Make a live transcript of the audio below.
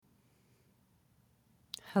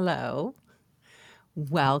Hello.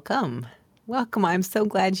 Welcome. Welcome. I'm so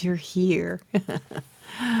glad you're here.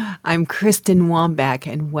 I'm Kristen Wambach,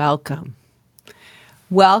 and welcome.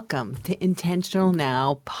 Welcome to Intentional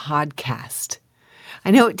Now podcast.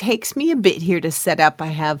 I know it takes me a bit here to set up. I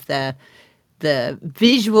have the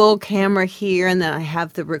visual camera here, and then I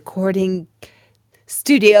have the recording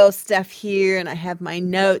studio stuff here, and I have my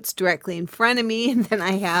notes directly in front of me, and then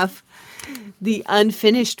I have the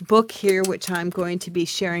unfinished book here, which I'm going to be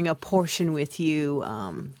sharing a portion with you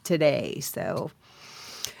today. So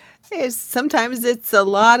sometimes it's a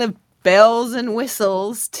lot of bells and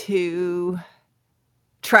whistles to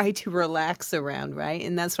try to relax around, right?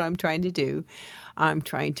 And that's what I'm trying to do. I'm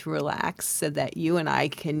trying to relax so that you and I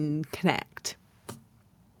can connect.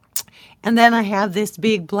 And then I have this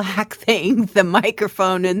big black thing, the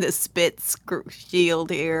microphone and the spit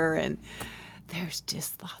shield here, and there's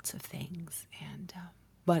just lots of things,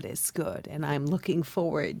 but it's good, and I'm looking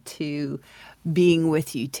forward to being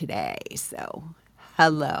with you today. So,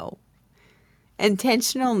 hello.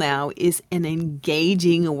 Intentional Now is an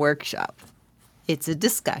engaging workshop. It's a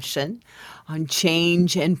discussion on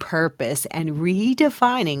change and purpose and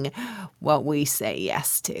redefining what we say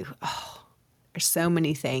yes to. Oh, there's so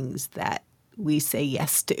many things that we say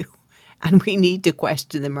yes to, and we need to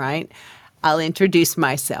question them, right? I'll introduce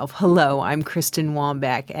myself. Hello, I'm Kristen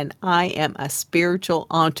Wambach, and I am a spiritual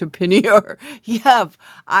entrepreneur. Yep,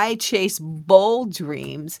 I chase bold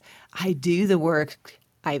dreams. I do the work.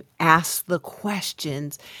 I ask the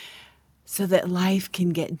questions so that life can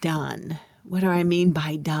get done. What do I mean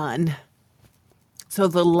by done? So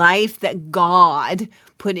the life that God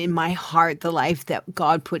put in my heart, the life that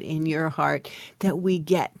God put in your heart, that we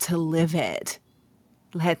get to live it.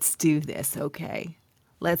 Let's do this, okay?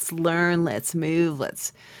 Let's learn, let's move,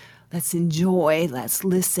 let's enjoy, let's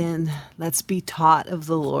listen, let's be taught of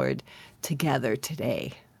the Lord together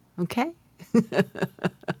today. Okay?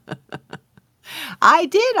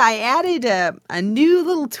 I added a new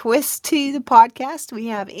little twist to the podcast. We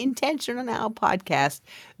have Intentional Now podcast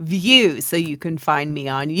view, so you can find me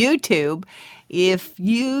on YouTube. If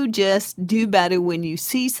you just do better when you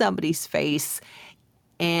see somebody's face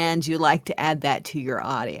and you like to add that to your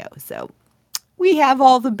audio. So we have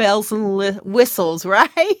all the bells and whistles,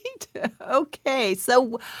 right? Okay,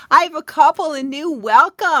 so I have a couple of new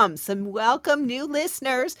welcomes, some welcome new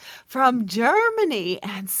listeners from Germany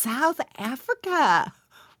and South Africa.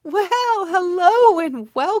 Well, hello and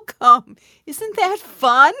welcome. Isn't that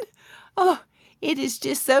fun? Oh, it is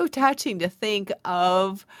just so touching to think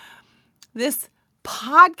of this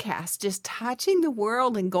podcast just touching the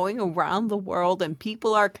world and going around the world, and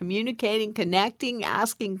people are communicating, connecting,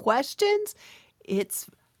 asking questions. It's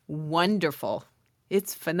wonderful.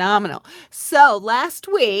 It's phenomenal. So last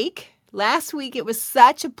week it was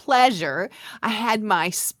such a pleasure. I had my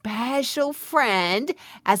special friend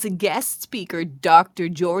as a guest speaker, Dr.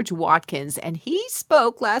 George Watkins, and he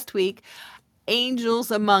spoke last week, Angels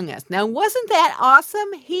Among Us. Now, wasn't that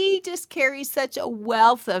awesome? He just carries such a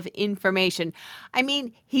wealth of information. I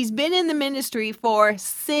mean, he's been in the ministry for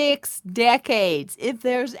 6 decades. If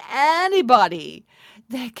there's anybody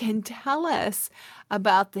that can tell us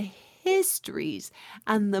about the histories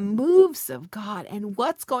and the moves of God and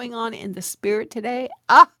what's going on in the spirit today,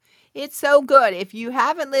 it's so good. If you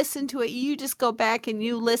haven't listened to it, you just go back and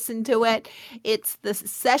you listen to it. It's the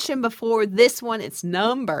session before this one. It's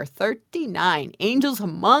number 39, Angels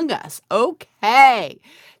Among Us. Okay.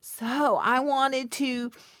 So I wanted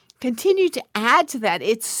to continue to add to that.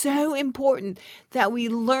 It's so important that we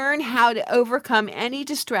learn how to overcome any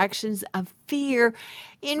distractions of fear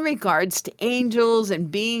in regards to angels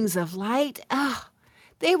and beings of light.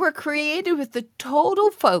 They were created with the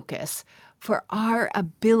total focus for our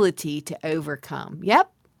ability to overcome.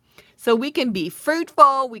 Yep. So we can be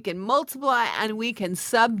fruitful, we can multiply, and we can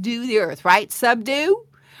subdue the earth, right? Subdue.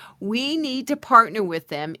 We need to partner with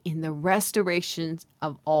them in the restoration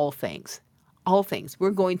of all things. All things.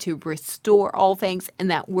 We're going to restore all things, and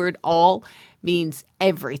that word all means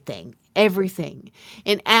everything. Everything.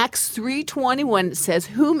 In Acts 3:21, it says,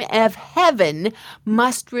 whom of heaven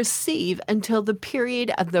must receive until the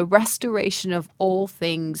period of the restoration of all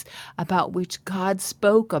things about which God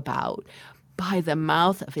spoke about by the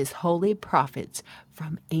mouth of his holy prophets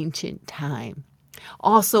from ancient time.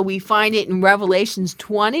 Also, we find it in Revelations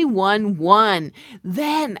 21:1.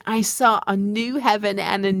 Then I saw a new heaven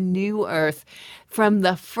and a new earth. From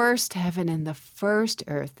the first heaven and the first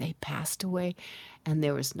earth, they passed away, and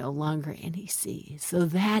there was no longer any sea. So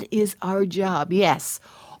that is our job. Yes,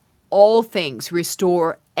 all things,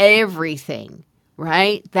 restore everything,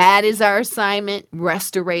 right? That is our assignment,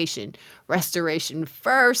 restoration. Restoration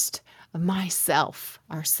first of myself,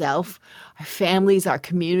 ourself, our families, our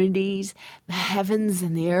communities, the heavens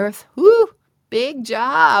and the earth. Whoo! Big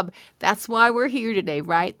job. That's why we're here today,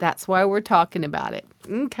 right? That's why we're talking about it.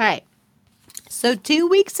 Okay. So 2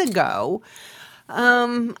 weeks ago,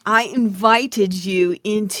 I invited you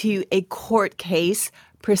into a court case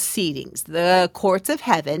proceedings, the courts of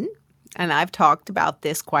heaven. And I've talked about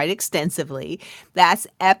this quite extensively. That's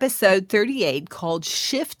episode 38 called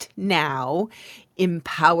Shift Now,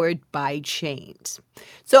 Empowered by Chains.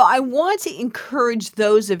 So I want to encourage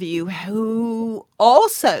those of you who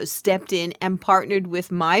also stepped in and partnered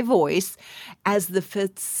with my voice as the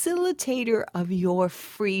facilitator of your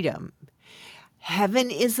freedom. Heaven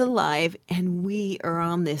is alive, and we are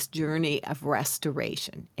on this journey of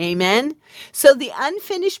restoration. Amen? So the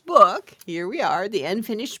unfinished book, here we are, the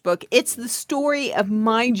unfinished book, it's the story of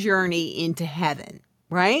my journey into heaven,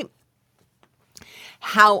 right?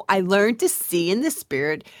 How I learned to see in the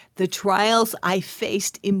Spirit the trials I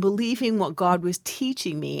faced in believing what God was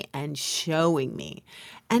teaching me and showing me.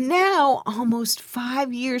 And now, almost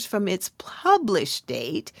 5 years from its published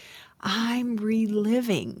date, I'm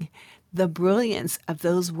reliving the brilliance of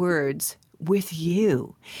those words with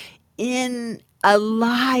you in a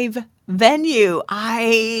live venue.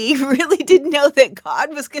 I really didn't know that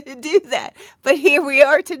God was going to do that, but here we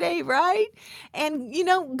are today, right? And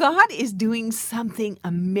God is doing something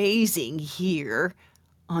amazing here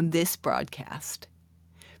on this broadcast.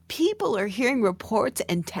 People are hearing reports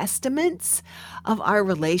and testaments of our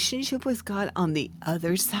relationship with God on the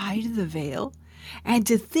other side of the veil. And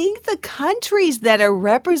to think the countries that are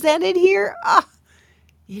represented here,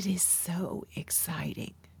 it is so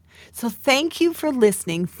exciting. So thank you for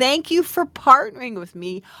listening. Thank you for partnering with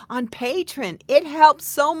me on Patreon. It helps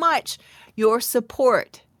so much, your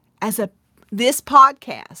support this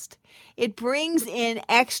podcast. It brings in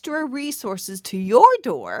extra resources to your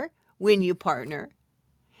door when you partner.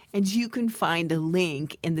 And you can find a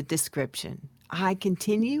link in the description. I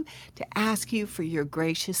continue to ask you for your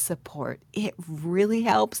gracious support. It really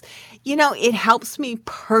helps. It helps me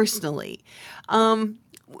personally.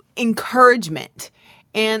 Encouragement.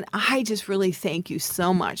 And I just really thank you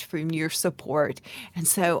so much for your support. And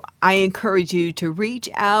so I encourage you to reach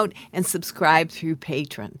out and subscribe through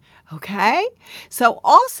Patreon. Okay? So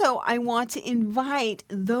also, I want to invite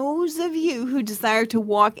those of you who desire to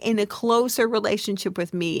walk in a closer relationship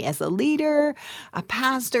with me as a leader, a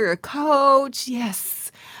pastor, a coach.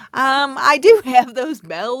 Yes. I do have those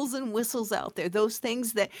bells and whistles out there, those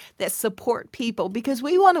things that support people, because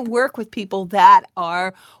we want to work with people that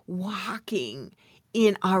are walking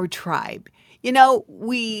in our tribe.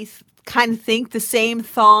 We kind of think the same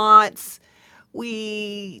thoughts.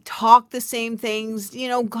 We talk the same things.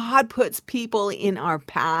 God puts people in our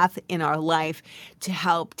path, in our life, to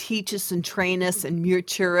help teach us and train us and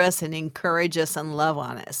mature us and encourage us and love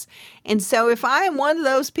on us. And so if I am one of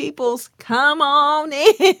those people, come on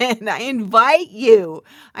in. I invite you.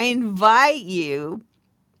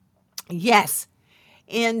 Yes.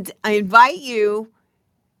 And I invite you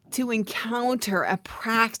to encounter a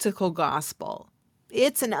practical gospel.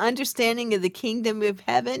 It's an understanding of the kingdom of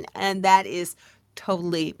heaven, and that is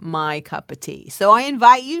totally my cup of tea. So I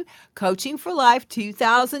invite you, Coaching for Life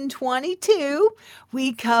 2022.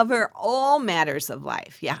 We cover all matters of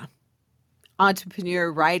life. Yeah.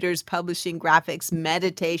 Entrepreneur, writers, publishing, graphics,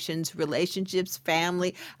 meditations, relationships,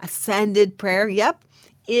 family, ascended prayer. Yep.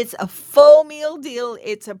 It's a full meal deal.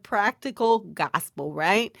 It's a practical gospel,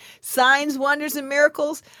 right? Signs, wonders, and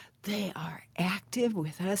miracles. They are active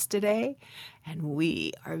with us today, and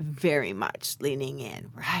we are very much leaning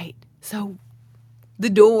in, right? So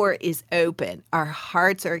the door is open. Our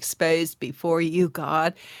hearts are exposed before you,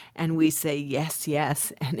 God, and we say yes,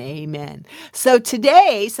 yes, and amen. So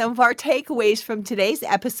today, some of our takeaways from today's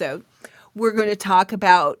episode, we're going to talk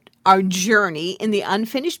about our journey in the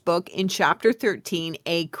unfinished book in chapter 13,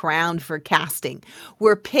 A Crown for Casting.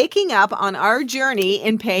 We're picking up on our journey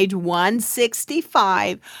in page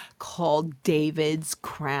 165 called David's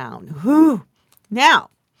Crown. Whew.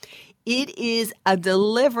 Now, it is a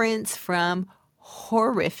deliverance from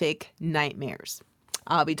horrific nightmares.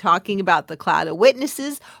 I'll be talking about the cloud of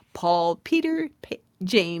witnesses, Paul, Peter,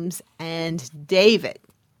 James, and David.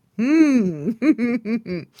 I'm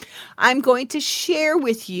going to share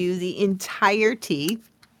with you the entirety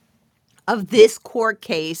of this court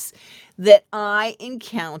case that I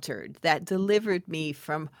encountered that delivered me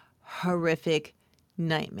from horrific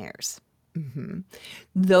nightmares.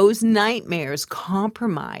 Those nightmares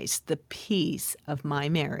compromised the peace of my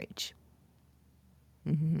marriage.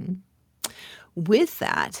 With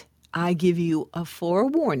that, I give you a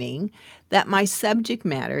forewarning that my subject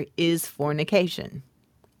matter is fornication.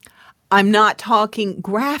 I'm not talking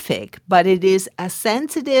graphic, but it is a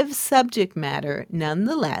sensitive subject matter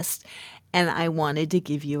nonetheless, and I wanted to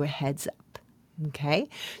give you a heads up. Okay?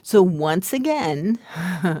 So once again,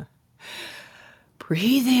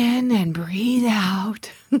 breathe in and breathe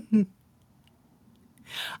out.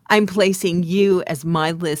 I'm placing you as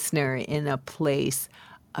my listener in a place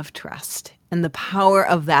of trust. And the power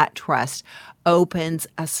of that trust opens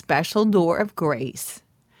a special door of grace.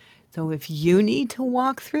 So if you need to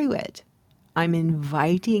walk through it, I'm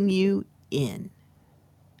inviting you in.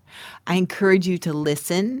 I encourage you to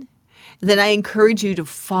listen. Then I encourage you to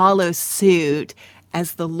follow suit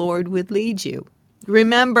as the Lord would lead you.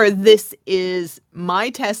 Remember, this is my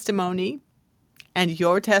testimony, and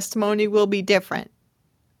your testimony will be different.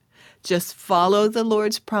 Just follow the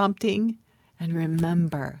Lord's prompting and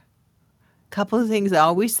remember, a couple of things I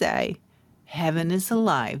always say, heaven is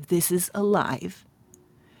alive. This is alive,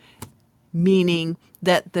 meaning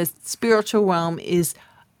that the spiritual realm is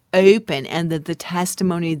open and that the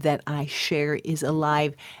testimony that I share is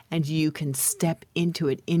alive and you can step into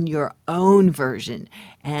it in your own version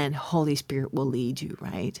and Holy Spirit will lead you,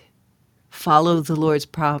 right? Follow the Lord's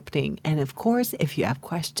prompting. And of course, if you have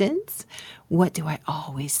questions, what do I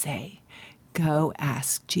always say? Go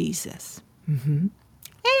ask Jesus. And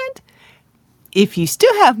if you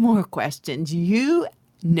still have more questions, you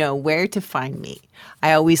know where to find me.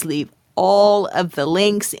 I always leave all of the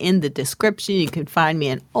links in the description. You can find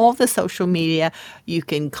me on all the social media. You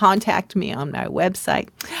can contact me on my website.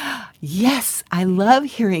 Yes, I love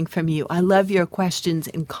hearing from you. I love your questions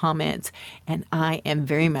and comments, and I am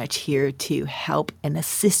very much here to help and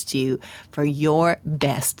assist you for your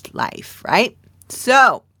best life, right?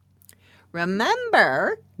 So,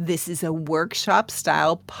 remember, this is a workshop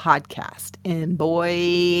style podcast, and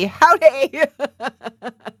boy, howdy!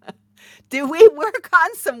 Do we work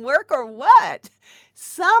on some work or what?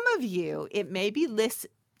 Some of you, it may be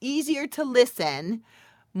easier to listen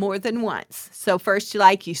more than once. So first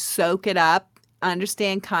you soak it up,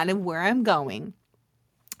 understand kind of where I'm going.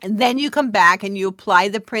 And then you come back and you apply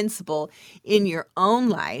the principle in your own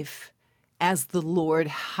life as the Lord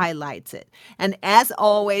highlights it. And as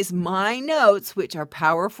always, my notes, which are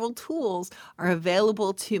powerful tools, are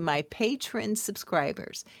available to my patron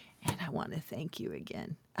subscribers. And I want to thank you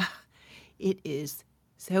again. It is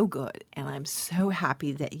so good, and I'm so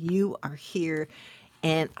happy that you are here,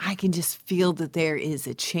 and I can just feel that there is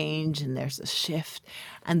a change, and there's a shift,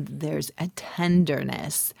 and there's a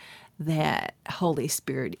tenderness that Holy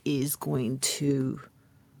Spirit is going to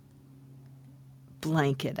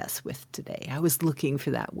blanket us with today. I was looking for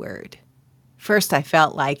that word. First, I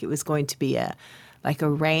felt like it was going to be like a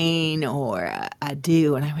rain or a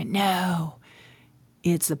dew, and I went, no,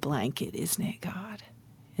 it's a blanket, isn't it, God?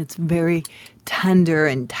 It's very tender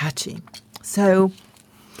and touching. So,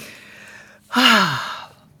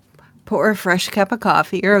 pour a fresh cup of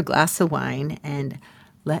coffee or a glass of wine and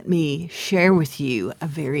let me share with you a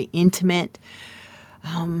very intimate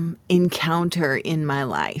encounter in my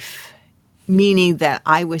life, meaning that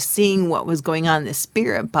I was seeing what was going on in the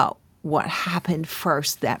spirit, but what happened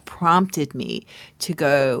first that prompted me to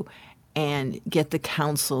go and get the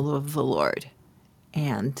counsel of the Lord.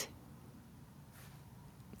 And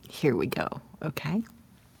here we go, okay?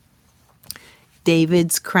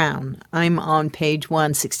 David's Crown. I'm on page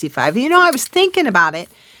 165. You know, I was thinking about it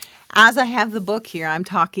as I have the book here. I'm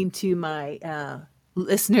talking to my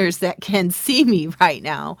listeners that can see me right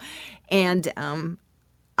now. And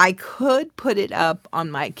I could put it up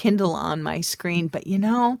on my Kindle on my screen, but you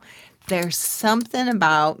know, there's something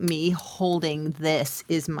about me holding this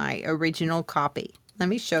is my original copy. Let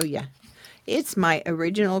me show you. It's my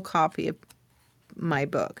original copy of my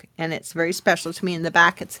book, and it's very special to me. In the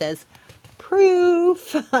back it says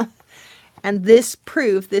proof. And this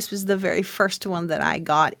proof, this was the very first one that I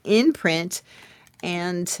got in print,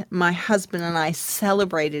 and my husband and I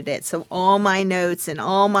celebrated it. So all my notes and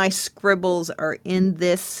all my scribbles are in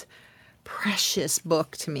this precious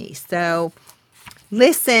book to me. So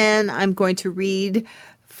listen, I'm going to read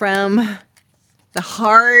from the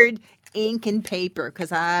hard ink and paper because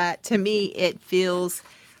to me it feels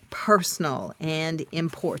personal and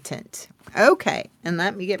important. Okay, and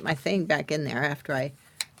let me get my thing back in there after I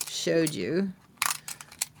showed you.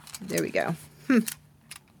 There we go.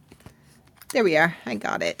 There we are. I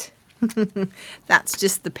got it. That's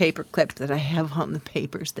just the paper clip that I have on the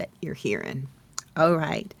papers that you're hearing. All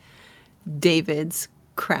right. David's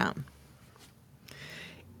Crown.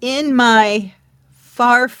 In my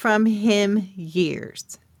far from him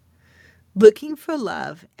years, looking for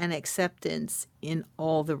love and acceptance in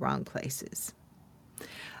all the wrong places,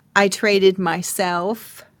 I traded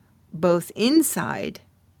myself, both inside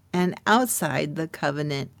and outside the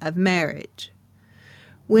covenant of marriage.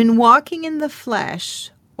 When walking in the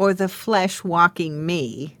flesh, or the flesh walking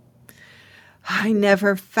me, I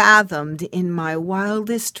never fathomed in my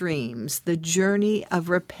wildest dreams the journey of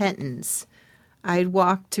repentance I'd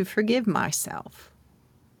walk to forgive myself.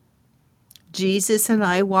 Jesus and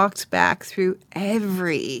I walked back through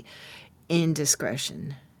every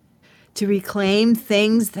indiscretion to reclaim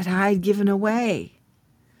things that I'd given away.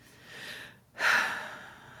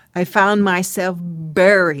 I found myself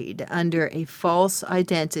buried under a false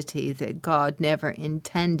identity that God never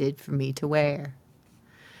intended for me to wear.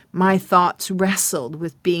 My thoughts wrestled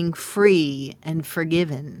with being free and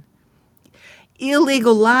forgiven.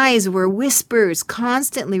 Illegal lies were whispers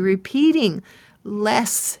constantly repeating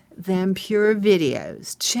less than pure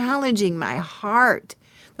videos, challenging my heart.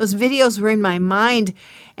 Those videos were in my mind,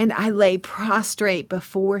 and I lay prostrate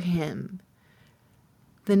before Him.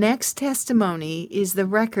 The next testimony is the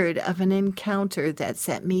record of an encounter that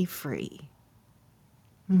set me free.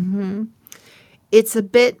 It's a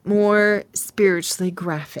bit more spiritually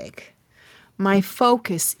graphic. My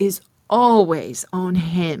focus is always on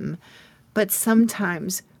Him, but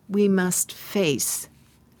sometimes we must face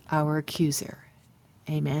our accuser.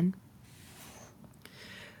 Amen.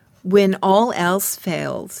 When all else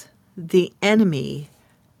fails, the enemy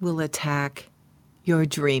will attack your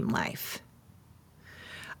dream life.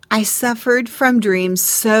 I suffered from dreams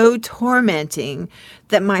so tormenting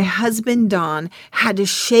that my husband Don had to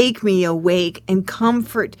shake me awake and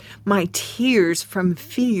comfort my tears from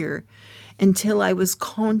fear until I was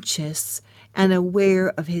conscious and aware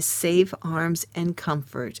of his safe arms and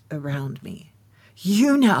comfort around me.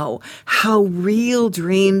 You know how real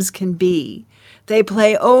dreams can be. They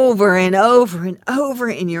play over and over and over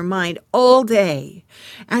in your mind all day,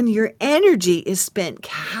 and your energy is spent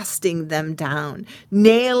casting them down,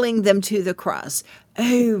 nailing them to the cross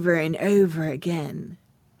over and over again.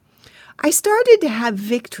 I started to have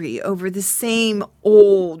victory over the same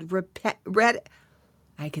old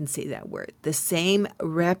the same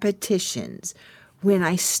repetitions when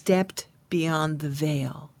I stepped beyond the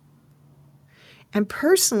veil. And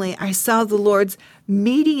personally, I saw the Lord's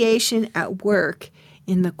mediation at work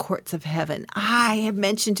in the courts of heaven. I have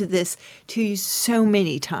mentioned this to you so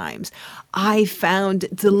many times. I found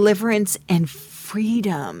deliverance and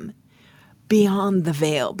freedom beyond the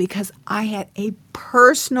veil because I had a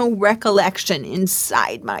personal recollection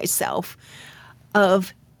inside myself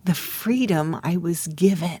of the freedom I was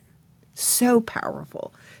given. So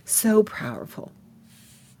powerful, so powerful.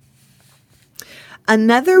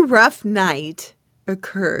 Another rough night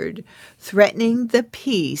occurred, threatening the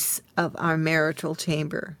peace of our marital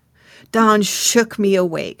chamber. Don shook me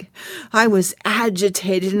awake. I was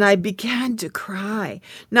agitated and I began to cry,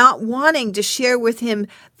 not wanting to share with him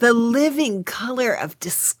the living color of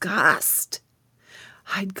disgust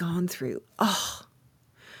I'd gone through.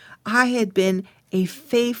 I had been a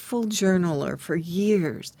faithful journaler for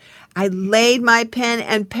years. I laid my pen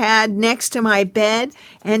and pad next to my bed,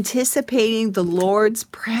 anticipating the Lord's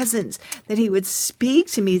presence, that He would speak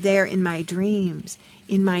to me there in my dreams,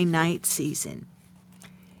 in my night season.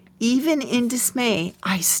 Even in dismay,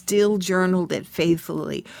 I still journaled it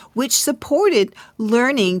faithfully, which supported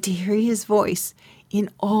learning to hear His voice in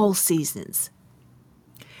all seasons.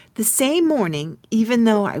 The same morning, even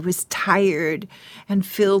though I was tired and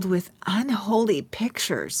filled with unholy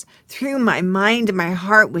pictures, through my mind, my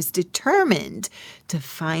heart was determined to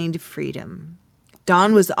find freedom.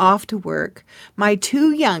 Don was off to work. My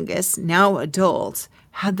two youngest, now adults,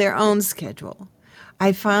 had their own schedule.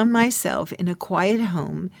 I found myself in a quiet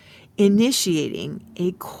home, initiating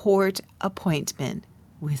a court appointment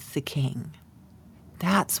with the King.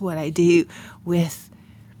 That's what I do with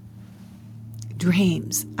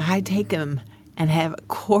dreams. I take them and have a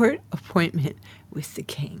court appointment with the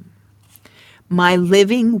King. My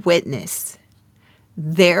living witness.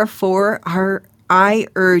 Therefore, I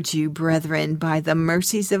urge you, brethren, by the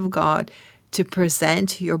mercies of God, to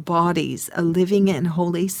present your bodies a living and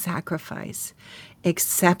holy sacrifice,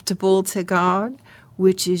 acceptable to God,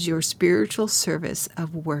 which is your spiritual service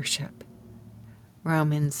of worship.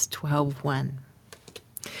 Romans 12:1.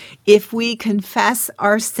 If we confess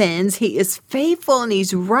our sins, He is faithful and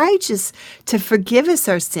He's righteous to forgive us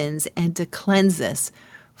our sins and to cleanse us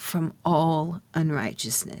from all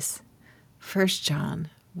unrighteousness. 1 John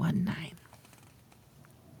 1:9.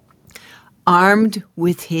 Armed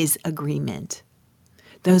with His agreement.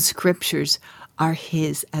 Those scriptures are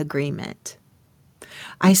His agreement.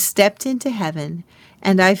 I stepped into heaven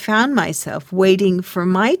and I found myself waiting for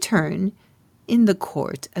my turn in the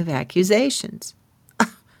court of accusations.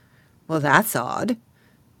 Well, that's odd.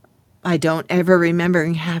 I don't ever remember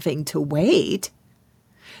having to wait.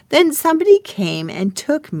 Then somebody came and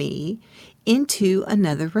took me into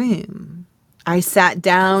another room. I sat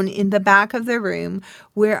down in the back of the room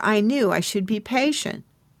where I knew I should be patient.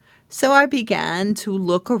 So I began to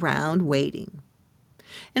look around waiting.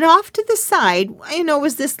 And off to the side,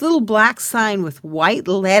 was this little black sign with white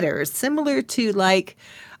letters, similar to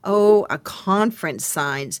a conference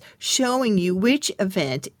signs showing you which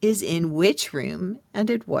event is in which room and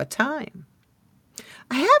at what time.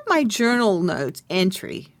 I have my journal notes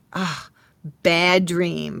entry. Bad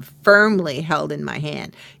dream, firmly held in my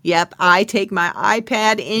hand. Yep, I take my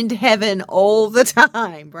iPad into heaven all the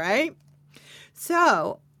time, right?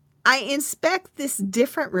 So I inspect this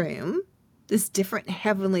different room, this different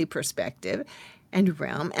heavenly perspective and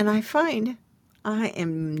realm, and I find I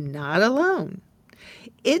am not alone.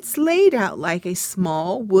 It's laid out like a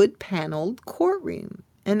small wood-paneled courtroom,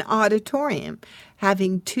 an auditorium,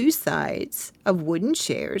 having two sides of wooden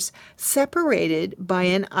chairs separated by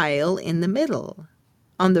an aisle in the middle.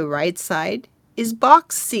 On the right side is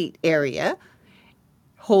box seat area,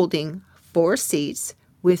 holding 4 seats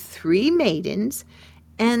with 3 maidens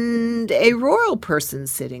and a royal person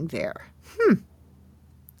sitting there.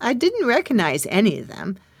 I didn't recognize any of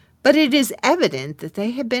them, but it is evident that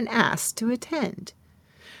they have been asked to attend.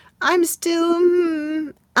 I'm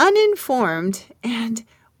still uninformed and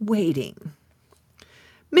waiting.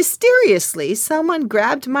 Mysteriously, someone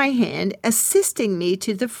grabbed my hand, assisting me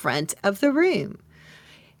to the front of the room.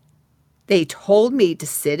 They told me to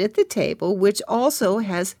sit at the table, which also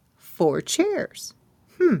has 4 chairs.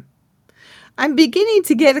 I'm beginning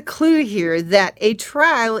to get a clue here that a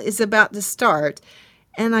trial is about to start,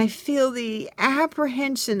 and I feel the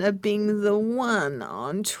apprehension of being the one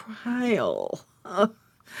on trial.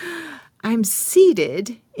 I'm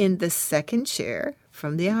seated in the second chair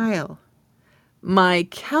from the aisle. My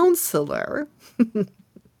counselor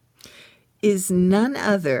is none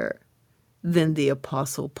other than the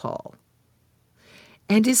Apostle Paul,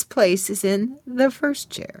 and his place is in the first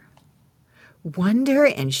chair. Wonder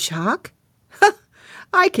and shock?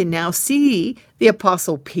 I can now see the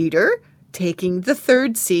Apostle Peter taking the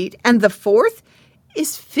 3rd seat, and the 4th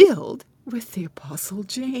is filled with the Apostle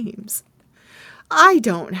James. I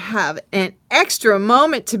don't have an extra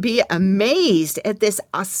moment to be amazed at this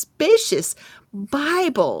auspicious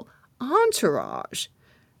Bible entourage,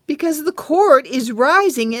 because the court is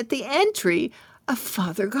rising at the entry of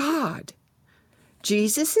Father God.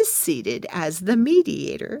 Jesus is seated as the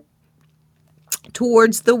mediator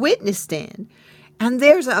towards the witness stand, and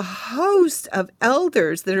there's a host of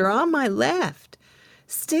elders that are on my left.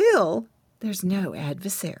 Still, there's no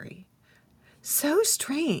adversary. So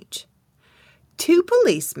strange. 2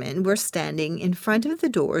 policemen were standing in front of the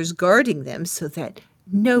doors, guarding them so that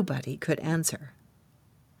nobody could enter.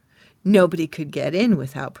 Nobody could get in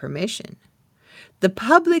without permission. The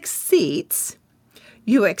public seats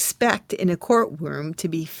you expect in a courtroom to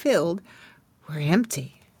be filled were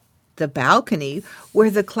empty. The balcony where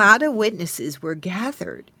the cloud of witnesses were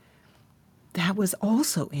gathered, that was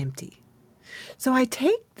also empty. So I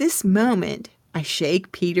take this moment, I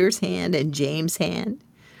shake Peter's hand and James' hand.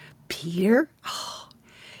 Peter,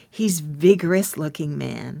 he's vigorous-looking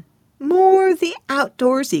man, more the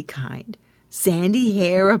outdoorsy kind. Sandy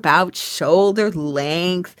hair about shoulder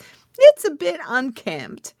length. It's a bit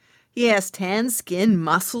unkempt. He has tan skin,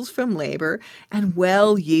 muscles from labor, and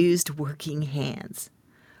well-used working hands.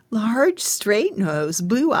 Large, straight nose,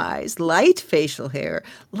 blue eyes, light facial hair,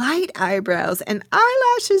 light eyebrows, and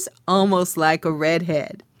eyelashes almost like a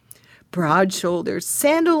redhead. Broad shoulders,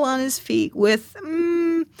 sandal on his feet with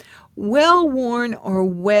well-worn or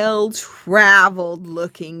well-traveled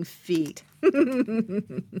looking feet.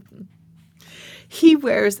 He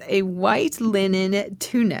wears a white linen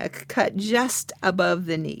tunic cut just above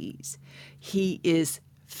the knees. He is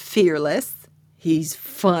fearless, he's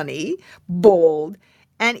funny, bold,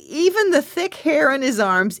 and even the thick hair on his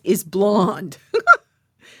arms is blonde.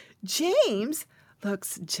 James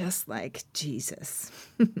looks just like Jesus.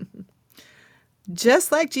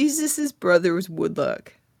 Just like Jesus' brothers would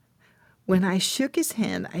look. When I shook his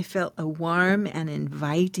hand, I felt a warm and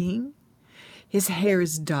inviting. His hair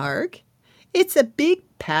is dark. It's a big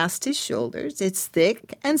past his shoulders. It's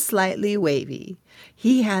thick and slightly wavy.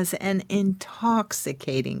 He has an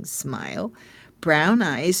intoxicating smile. Brown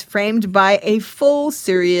eyes framed by a full,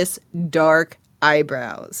 serious, dark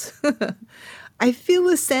eyebrows. I feel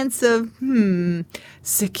a sense of,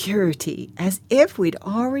 security, as if we'd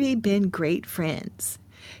already been great friends.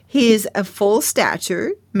 He is a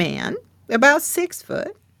full-statured man, about 6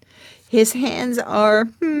 foot. His hands are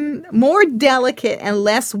more delicate and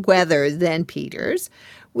less weathered than Peter's,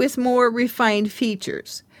 with more refined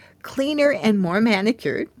features, cleaner and more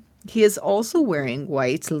manicured. He is also wearing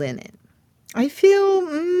white linen. I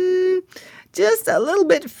feel just a little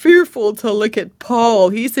bit fearful to look at Paul.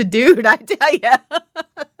 He's a dude, I tell you,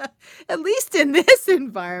 at least in this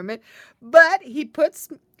environment. But he puts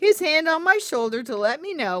his hand on my shoulder to let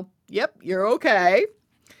me know, yep, you're okay.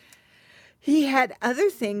 He had other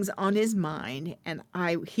things on his mind, and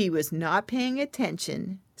he was not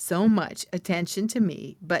paying so much attention to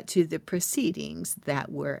me, but to the proceedings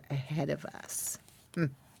that were ahead of us.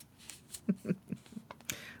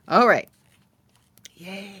 All right.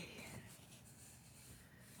 Yay.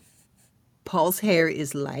 Paul's hair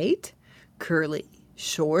is light, curly,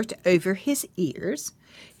 short over his ears.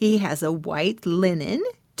 He has a white linen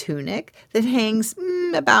tunic that hangs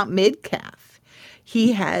about mid-calf.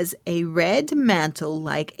 He has a red mantle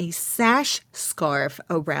like a sash scarf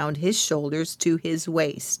around his shoulders to his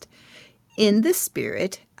waist. In the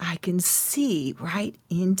spirit, I can see right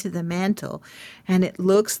into the mantle, and it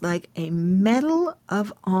looks like a medal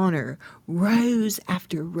of honor, rows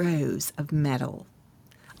after rows of medal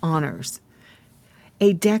honors.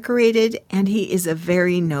 And he is a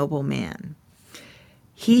very noble man.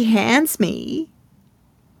 His hands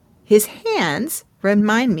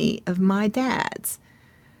remind me of my dad's.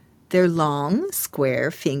 They're long, square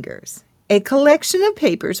fingers. A collection of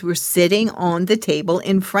papers were sitting on the table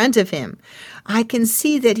in front of him. I can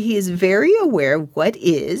see that he is very aware of what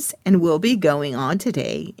is and will be going on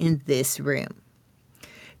today in this room.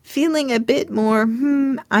 Feeling a bit more,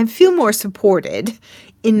 I feel more supported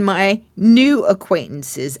in my new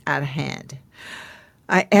acquaintances at hand.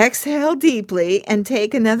 I exhale deeply and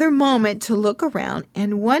take another moment to look around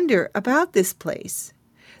and wonder about this place.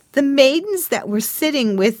 The maidens that were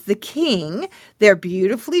sitting with the king, they're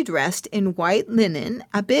beautifully dressed in white linen,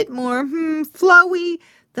 a bit more flowy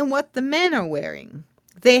than what the men are wearing.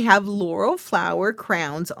 They have laurel flower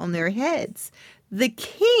crowns on their heads. The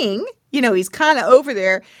king, he's kind of over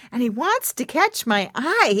there, and he wants to catch my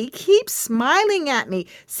eye. He keeps smiling at me,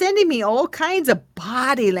 sending me all kinds of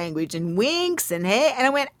body language and winks and hey. And I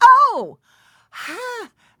went, oh,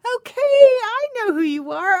 okay, I know who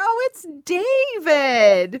you are. Oh, it's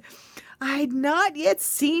David. I had not yet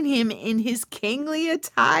seen him in his kingly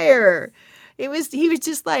attire. He was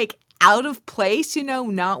just like out of place,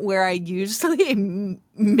 not where I usually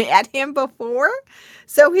met him before.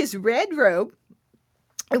 So his red robe,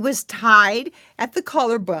 it was tied at the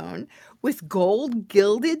collarbone with gold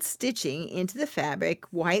gilded stitching into the fabric,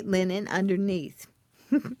 white linen underneath.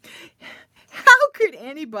 How could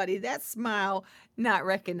anybody, that smile, not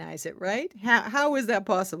recognize it, right? How was that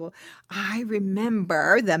possible? I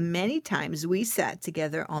remember the many times we sat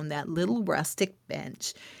together on that little rustic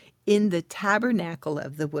bench in the Tabernacle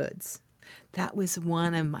of the Woods. That was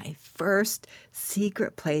one of my first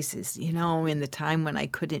secret places, in the time when I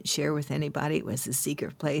couldn't share with anybody. It was a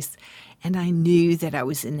secret place, and I knew that I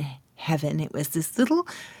was in heaven. It was this little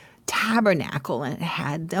tabernacle, and it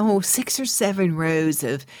had 6 or 7 rows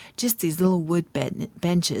of just these little wood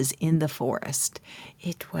benches in the forest.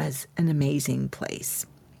 It was an amazing place.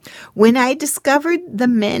 When I discovered the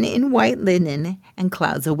men in white linen and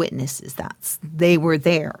clouds of witnesses, they were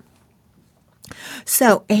there.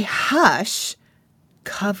 So a hush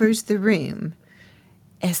covers the room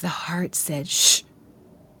as the heart said, shh,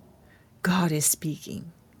 God is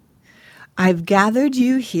speaking. I've gathered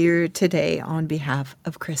you here today on behalf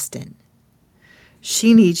of Kristen.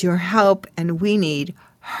 She needs your help, and we need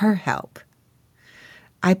her help.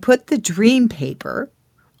 I put the dream paper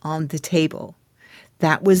on the table.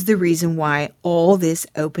 That was the reason why all this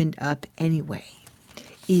opened up anyway.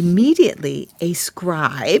 Immediately, a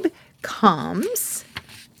scribe comes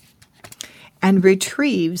and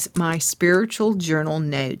retrieves my spiritual journal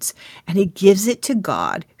notes, and he gives it to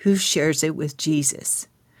God, who shares it with Jesus.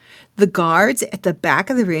 The guards at the back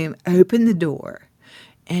of the room open the door,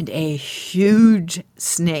 and a huge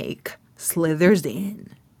snake slithers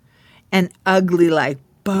in, an ugly like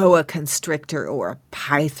boa constrictor or a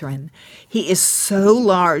python. He is so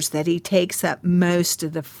large that he takes up most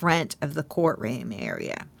of the front of the courtroom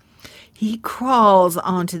area. He crawls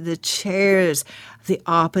onto the chairs of the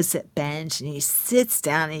opposite bench, and he sits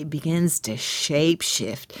down and he begins to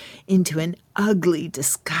shape-shift into an ugly,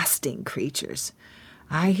 disgusting creature.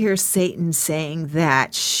 I hear Satan saying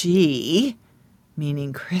that she,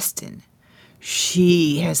 meaning Kristen,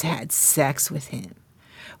 she has had sex with him.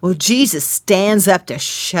 Well, Jesus stands up to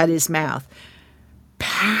shut his mouth.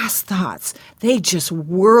 Past thoughts, they just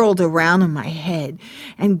whirled around in my head,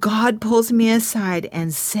 and God pulls me aside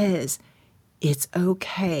and says, it's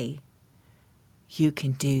okay. You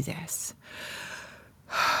can do this.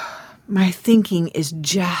 My thinking is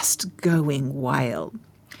just going wild.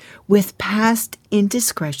 With past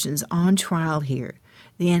indiscretions on trial here,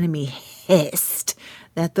 the enemy hissed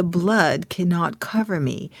that the blood cannot cover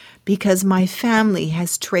me because my family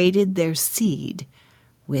has traded their seed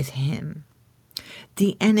with him.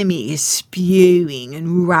 The enemy is spewing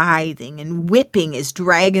and writhing and whipping his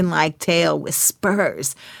dragon-like tail with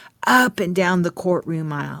spurs up and down the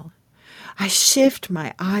courtroom aisle. I shift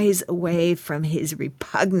my eyes away from his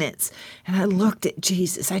repugnance and I looked at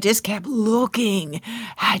Jesus. I just kept looking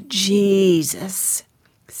at Jesus,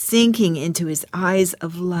 sinking into his eyes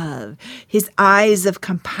of love, his eyes of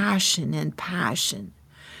compassion and passion.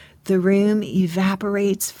 The room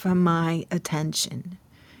evaporates from my attention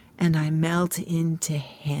and I melt into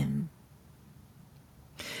him.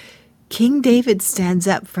 King David stands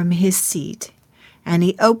up from his seat and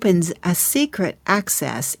he opens a secret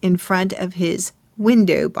access in front of his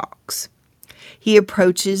window box. He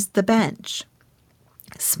approaches the bench,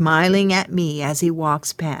 smiling at me as he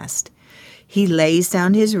walks past. He lays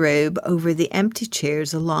down his robe over the empty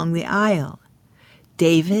chairs along the aisle.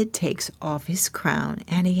 David takes off his crown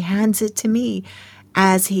and he hands it to me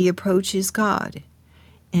as he approaches God.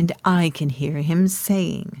 And I can hear him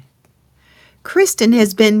saying, "Kristen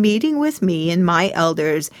has been meeting with me and my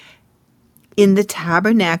elders in the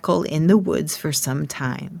tabernacle in the woods for some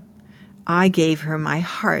time. I gave her my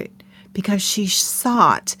heart because she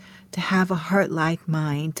sought to have a heart like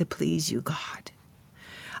mine to please you, God.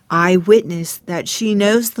 I witness that she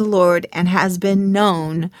knows the Lord and has been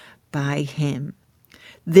known by him.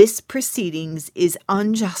 This proceedings is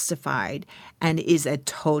unjustified and is a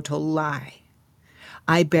total lie.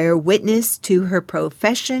 I bear witness to her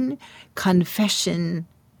profession, confession,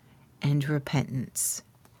 and repentance."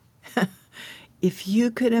 If you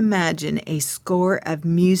could imagine a score of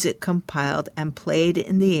music compiled and played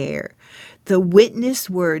in the air, the witness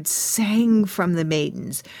words sang from the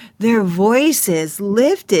maidens, their voices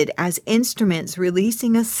lifted as instruments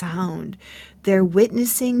releasing a sound. Their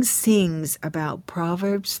witnessing sings about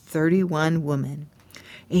Proverbs 31 woman,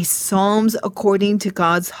 a Psalms according to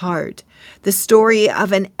God's heart, the story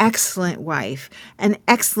of an excellent wife, an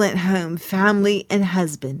excellent home, family, and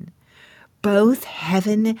husband. Both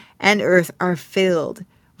heaven and earth are filled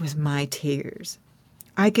with my tears.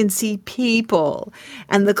 I can see people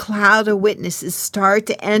and the cloud of witnesses start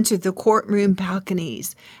to enter the courtroom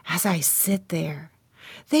balconies as I sit there.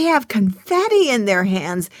 They have confetti in their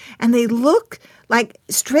hands and they look like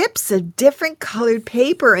strips of different colored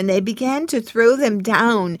paper and they began to throw them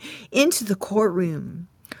down into the courtroom.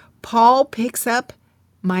 Paul picks up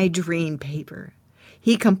my dream paper.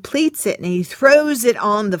 He completes it and he throws it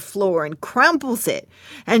on the floor and crumples it.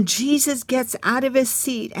 And Jesus gets out of his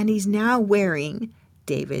seat and he's now wearing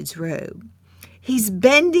David's robe. He's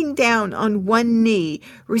bending down on one knee,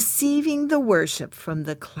 receiving the worship from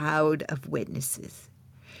the cloud of witnesses.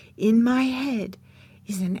 In my head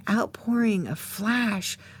is an outpouring of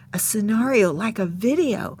flash, a scenario like a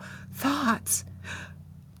video, thoughts.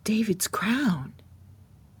 David's crown.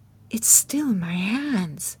 It's still in my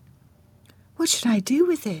hands. What should I do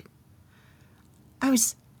with it? I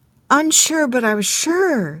was unsure, but I was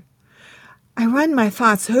sure. I run my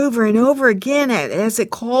thoughts over and over again as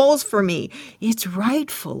it calls for me, its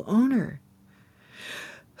rightful owner.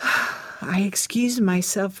 I excuse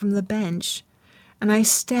myself from the bench, and I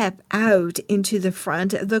step out into the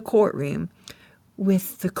front of the courtroom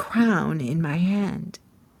with the crown in my hand.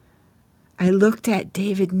 I looked at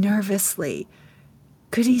David nervously.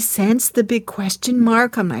 Could he sense the big question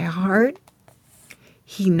mark on my heart?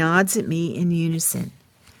 He nods at me in unison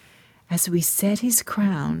as we set his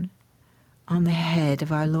crown on the head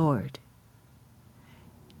of our Lord.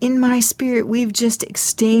 In my spirit, we've just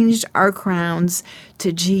exchanged our crowns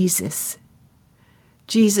to Jesus.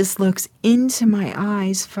 Jesus looks into my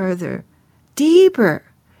eyes further. Deeper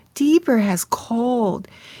has called.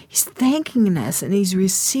 He's thanking us and he's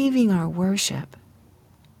receiving our worship.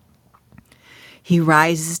 He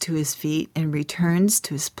rises to his feet and returns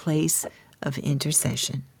to his place of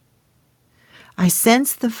intercession. I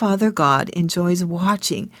sense the Father God enjoys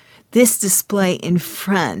watching this display in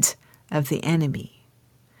front of the enemy.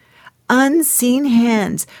 Unseen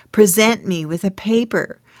hands present me with a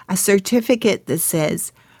paper, a certificate that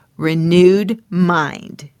says, "Renewed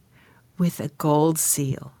Mind," with a gold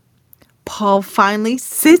seal. Paul finally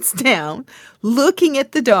sits down, looking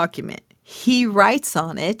at the document. He writes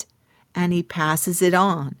on it, and he passes it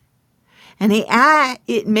on. And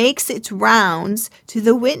it makes its rounds to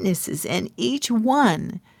the witnesses, and each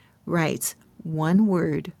one writes one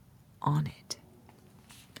word on it.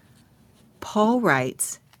 Paul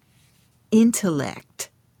writes, "intellect,"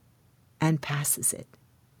 and passes it.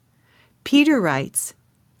 Peter writes,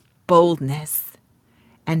 boldness,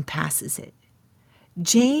 and passes it.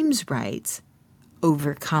 James writes,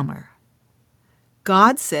 overcomer.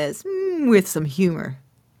 God says, with some humor,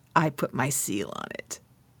 I put my seal on it.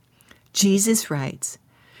 Jesus writes,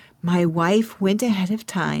 my wife went ahead of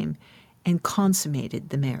time and consummated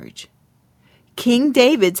the marriage. King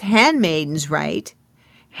David's handmaidens write,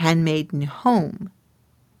 handmaiden home,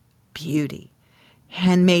 beauty,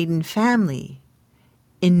 handmaiden family,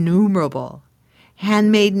 innumerable,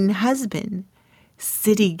 handmaiden husband,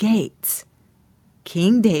 city gates,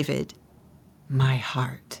 King David, my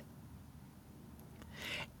heart.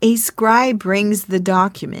 A scribe brings the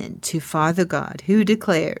document to Father God, who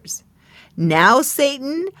declares, now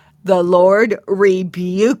Satan, the Lord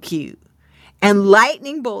rebuke you. And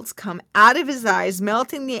lightning bolts come out of his eyes,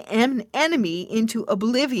 melting the enemy into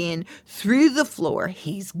oblivion through the floor.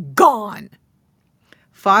 He's gone.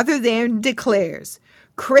 Father then declares,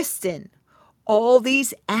 Kristen, all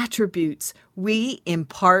these attributes we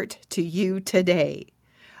impart to you today.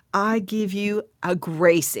 I give you a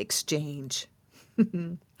grace exchange.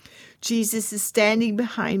 Jesus is standing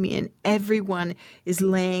behind me, and everyone is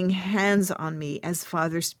laying hands on me as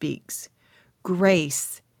Father speaks.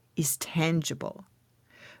 Grace is tangible.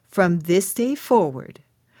 From this day forward,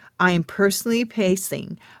 I am personally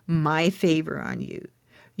placing my favor on you.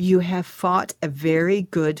 You have fought a very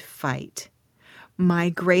good fight. My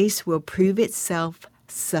grace will prove itself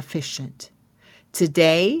sufficient.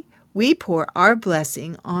 Today, we pour our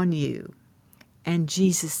blessing on you. And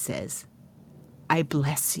Jesus says, I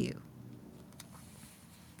bless you.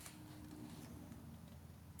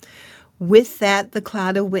 With that, the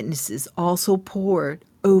cloud of witnesses also poured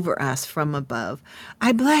over us from above.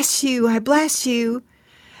 I bless you, I bless you.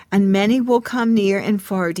 And many will come near and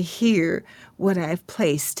far to hear what I have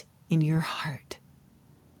placed in your heart.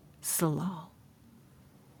 Salah.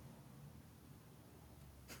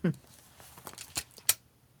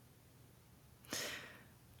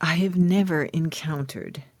 I have never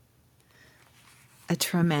encountered a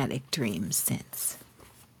traumatic dream since.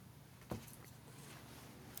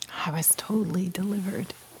 I was totally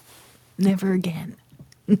delivered. Never again.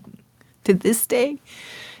 To this day,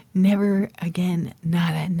 never again,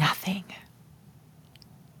 not a nothing.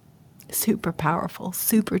 Super powerful,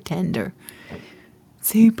 super tender,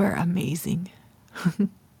 super amazing.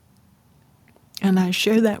 And I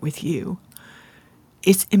share that with you.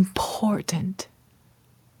 It's important.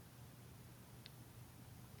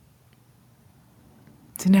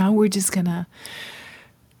 So now we're just going to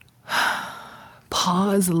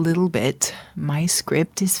pause a little bit. My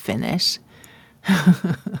script is finished.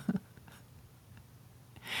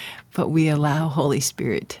 But we allow Holy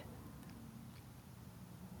Spirit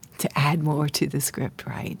to add more to the script,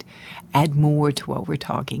 right? Add more to what we're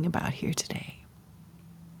talking about here today.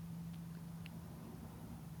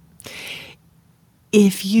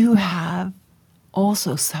 If you have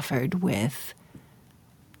also suffered with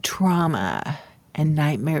trauma and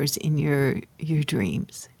nightmares in your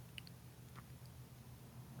dreams,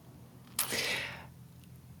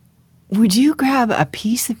 would you grab a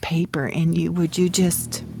piece of paper and would you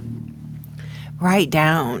just write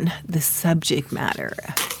down the subject matter?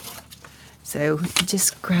 So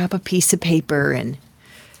just grab a piece of paper and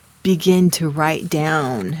begin to write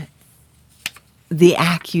down the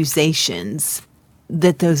accusations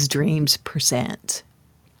that those dreams present.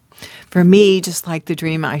 For me, just like the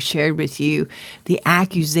dream I shared with you, the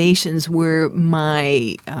accusations were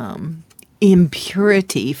my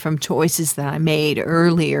impurity from choices that I made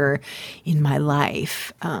earlier in my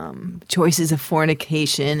life, choices of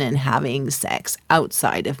fornication and having sex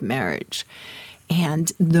outside of marriage.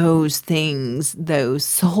 And those things, those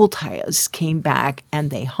soul ties came back and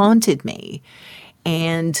they haunted me.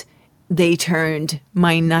 And they turned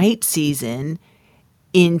my night season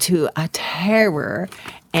into a terror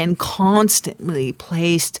and constantly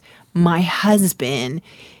placed my husband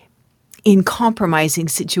in compromising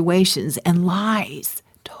situations and lies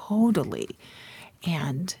totally.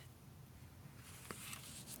 And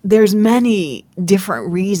there's many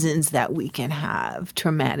different reasons that we can have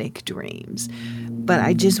traumatic dreams. But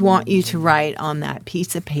I just want you to write on that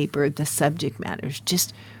piece of paper the subject matters.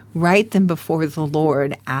 Just write them before the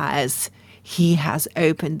Lord as He has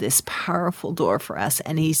opened this powerful door for us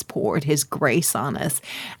and He's poured His grace on us.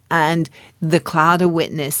 And the cloud of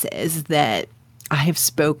witnesses that I have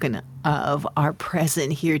spoken of are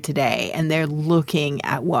present here today, and they're looking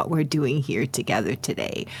at what we're doing here together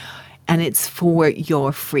today. And it's for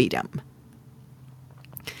your freedom.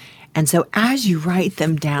 And so as you write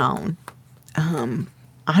them down, I'm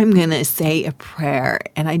going to say a prayer,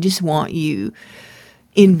 and I just want you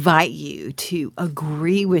invite you to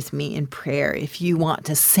agree with me in prayer. If you want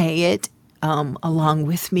to say it along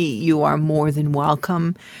with me, you are more than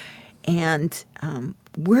welcome. And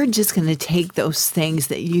we're just going to take those things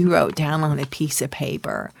that you wrote down on a piece of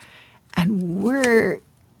paper, and we're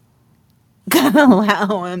going to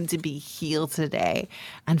allow them to be healed today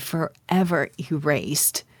and forever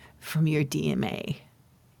erased from your DNA.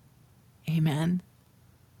 Amen.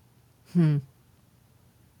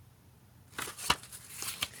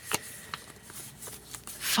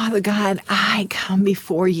 Father God, I come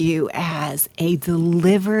before you as a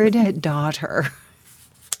delivered daughter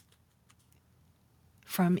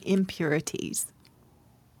from impurities,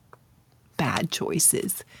 bad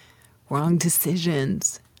choices, wrong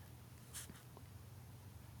decisions,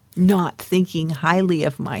 not thinking highly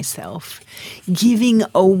of myself, giving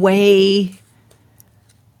away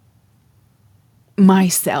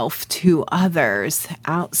myself to others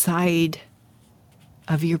outside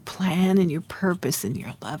of your plan and your purpose and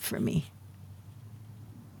your love for me.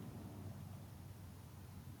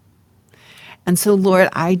 And so, Lord,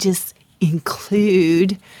 I just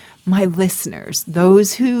include my listeners,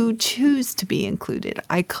 those who choose to be included.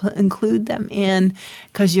 I include them in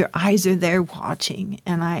because your eyes are there watching,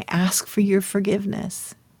 and I ask for your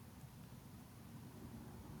forgiveness.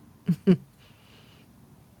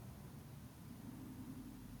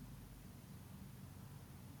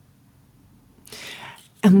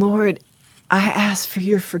 And Lord, I ask for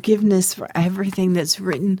your forgiveness for everything that's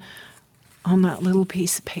written on that little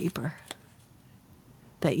piece of paper,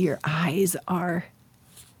 that your eyes are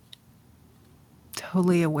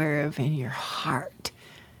totally aware of and your heart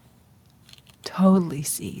totally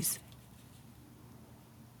sees.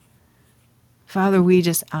 Father, we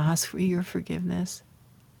just ask for your forgiveness.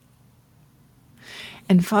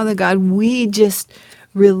 And Father God, we just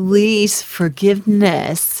release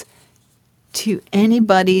forgiveness to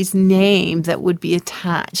anybody's name that would be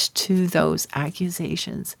attached to those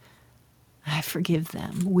accusations. I forgive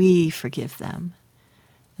them. We forgive them.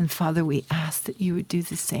 And Father, we ask that you would do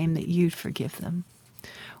the same, that you'd forgive them.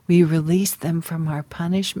 We release them from our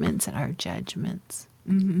punishments and our judgments.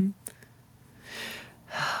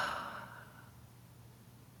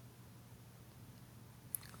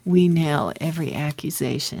 We nail every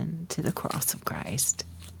accusation to the cross of Christ.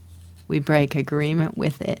 We break agreement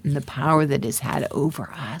with it and the power that it's had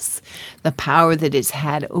over us, the power that it's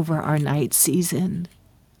had over our night season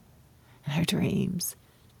and our dreams.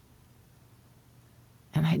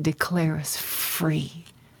 And I declare us free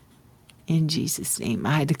in Jesus' name.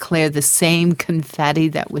 I declare the same confetti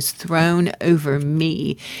that was thrown over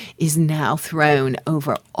me is now thrown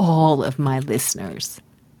over all of my listeners.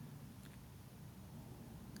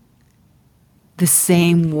 The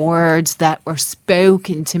same words that were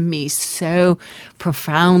spoken to me so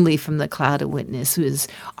profoundly from the cloud of witnesses,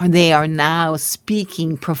 they are now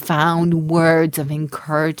speaking profound words of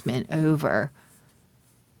encouragement over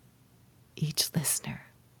each listener.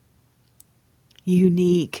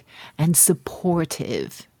 Unique and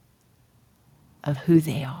supportive of who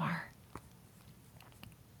they are.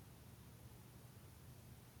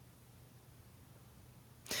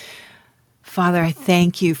 Father, I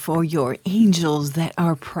thank you for your angels that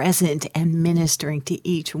are present and ministering to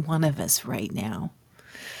each one of us right now.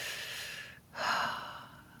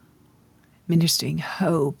 Ministering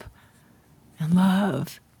hope and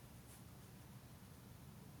love.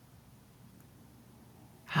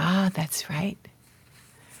 Ah, that's right.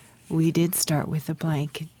 We did start with a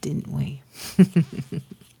blanket, didn't we?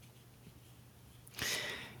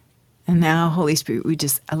 And now, Holy Spirit, we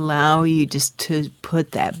just allow you just to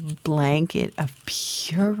put that blanket of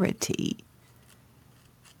purity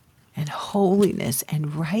and holiness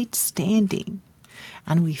and right standing.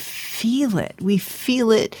 And we feel it. We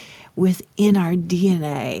feel it within our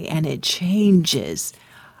DNA, and it changes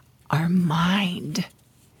our mind.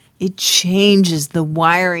 It changes the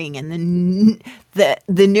wiring and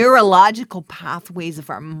the neurological pathways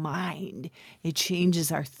of our mind. It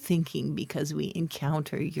changes our thinking because we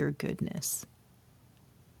encounter your goodness.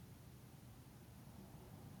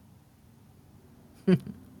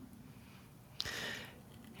 And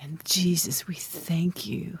Jesus, we thank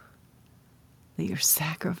you that your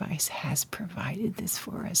sacrifice has provided this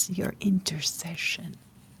for us, your intercession.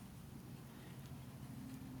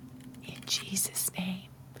 In Jesus' name.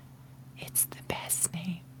 It's the best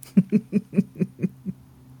name.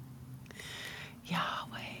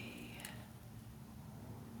 Yahweh.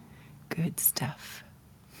 Good stuff.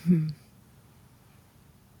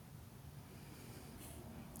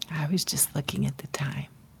 I was just looking at the time.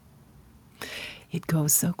 It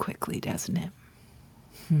goes so quickly, doesn't it?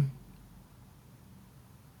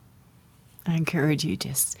 I encourage you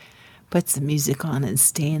just put some music on and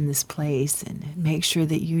stay in this place and make sure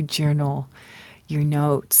that you journal your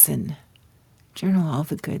notes and journal all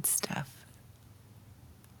the good stuff.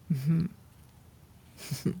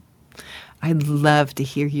 I'd love to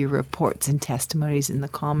hear your reports and testimonies in the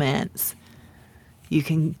comments. You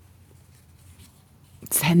can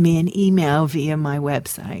send me an email via my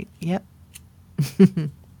website. Yep.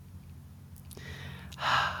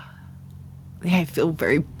 I feel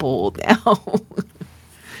very bold now.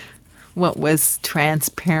 What was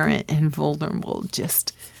transparent and vulnerable,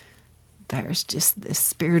 there's just this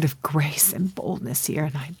spirit of grace and boldness here,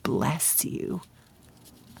 and I bless you.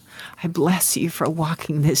 I bless you for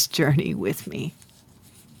walking this journey with me.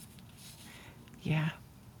 Yeah.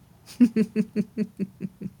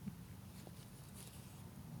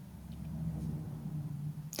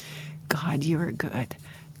 God, you are good.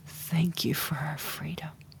 Thank you for our freedom.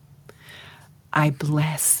 I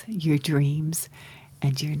bless your dreams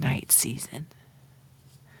and your night season.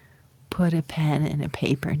 Put a pen and a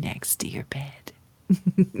paper next to your bed.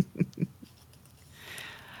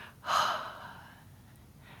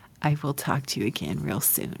 I will talk to you again real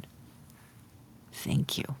soon.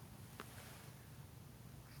 Thank you.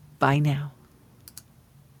 Bye now.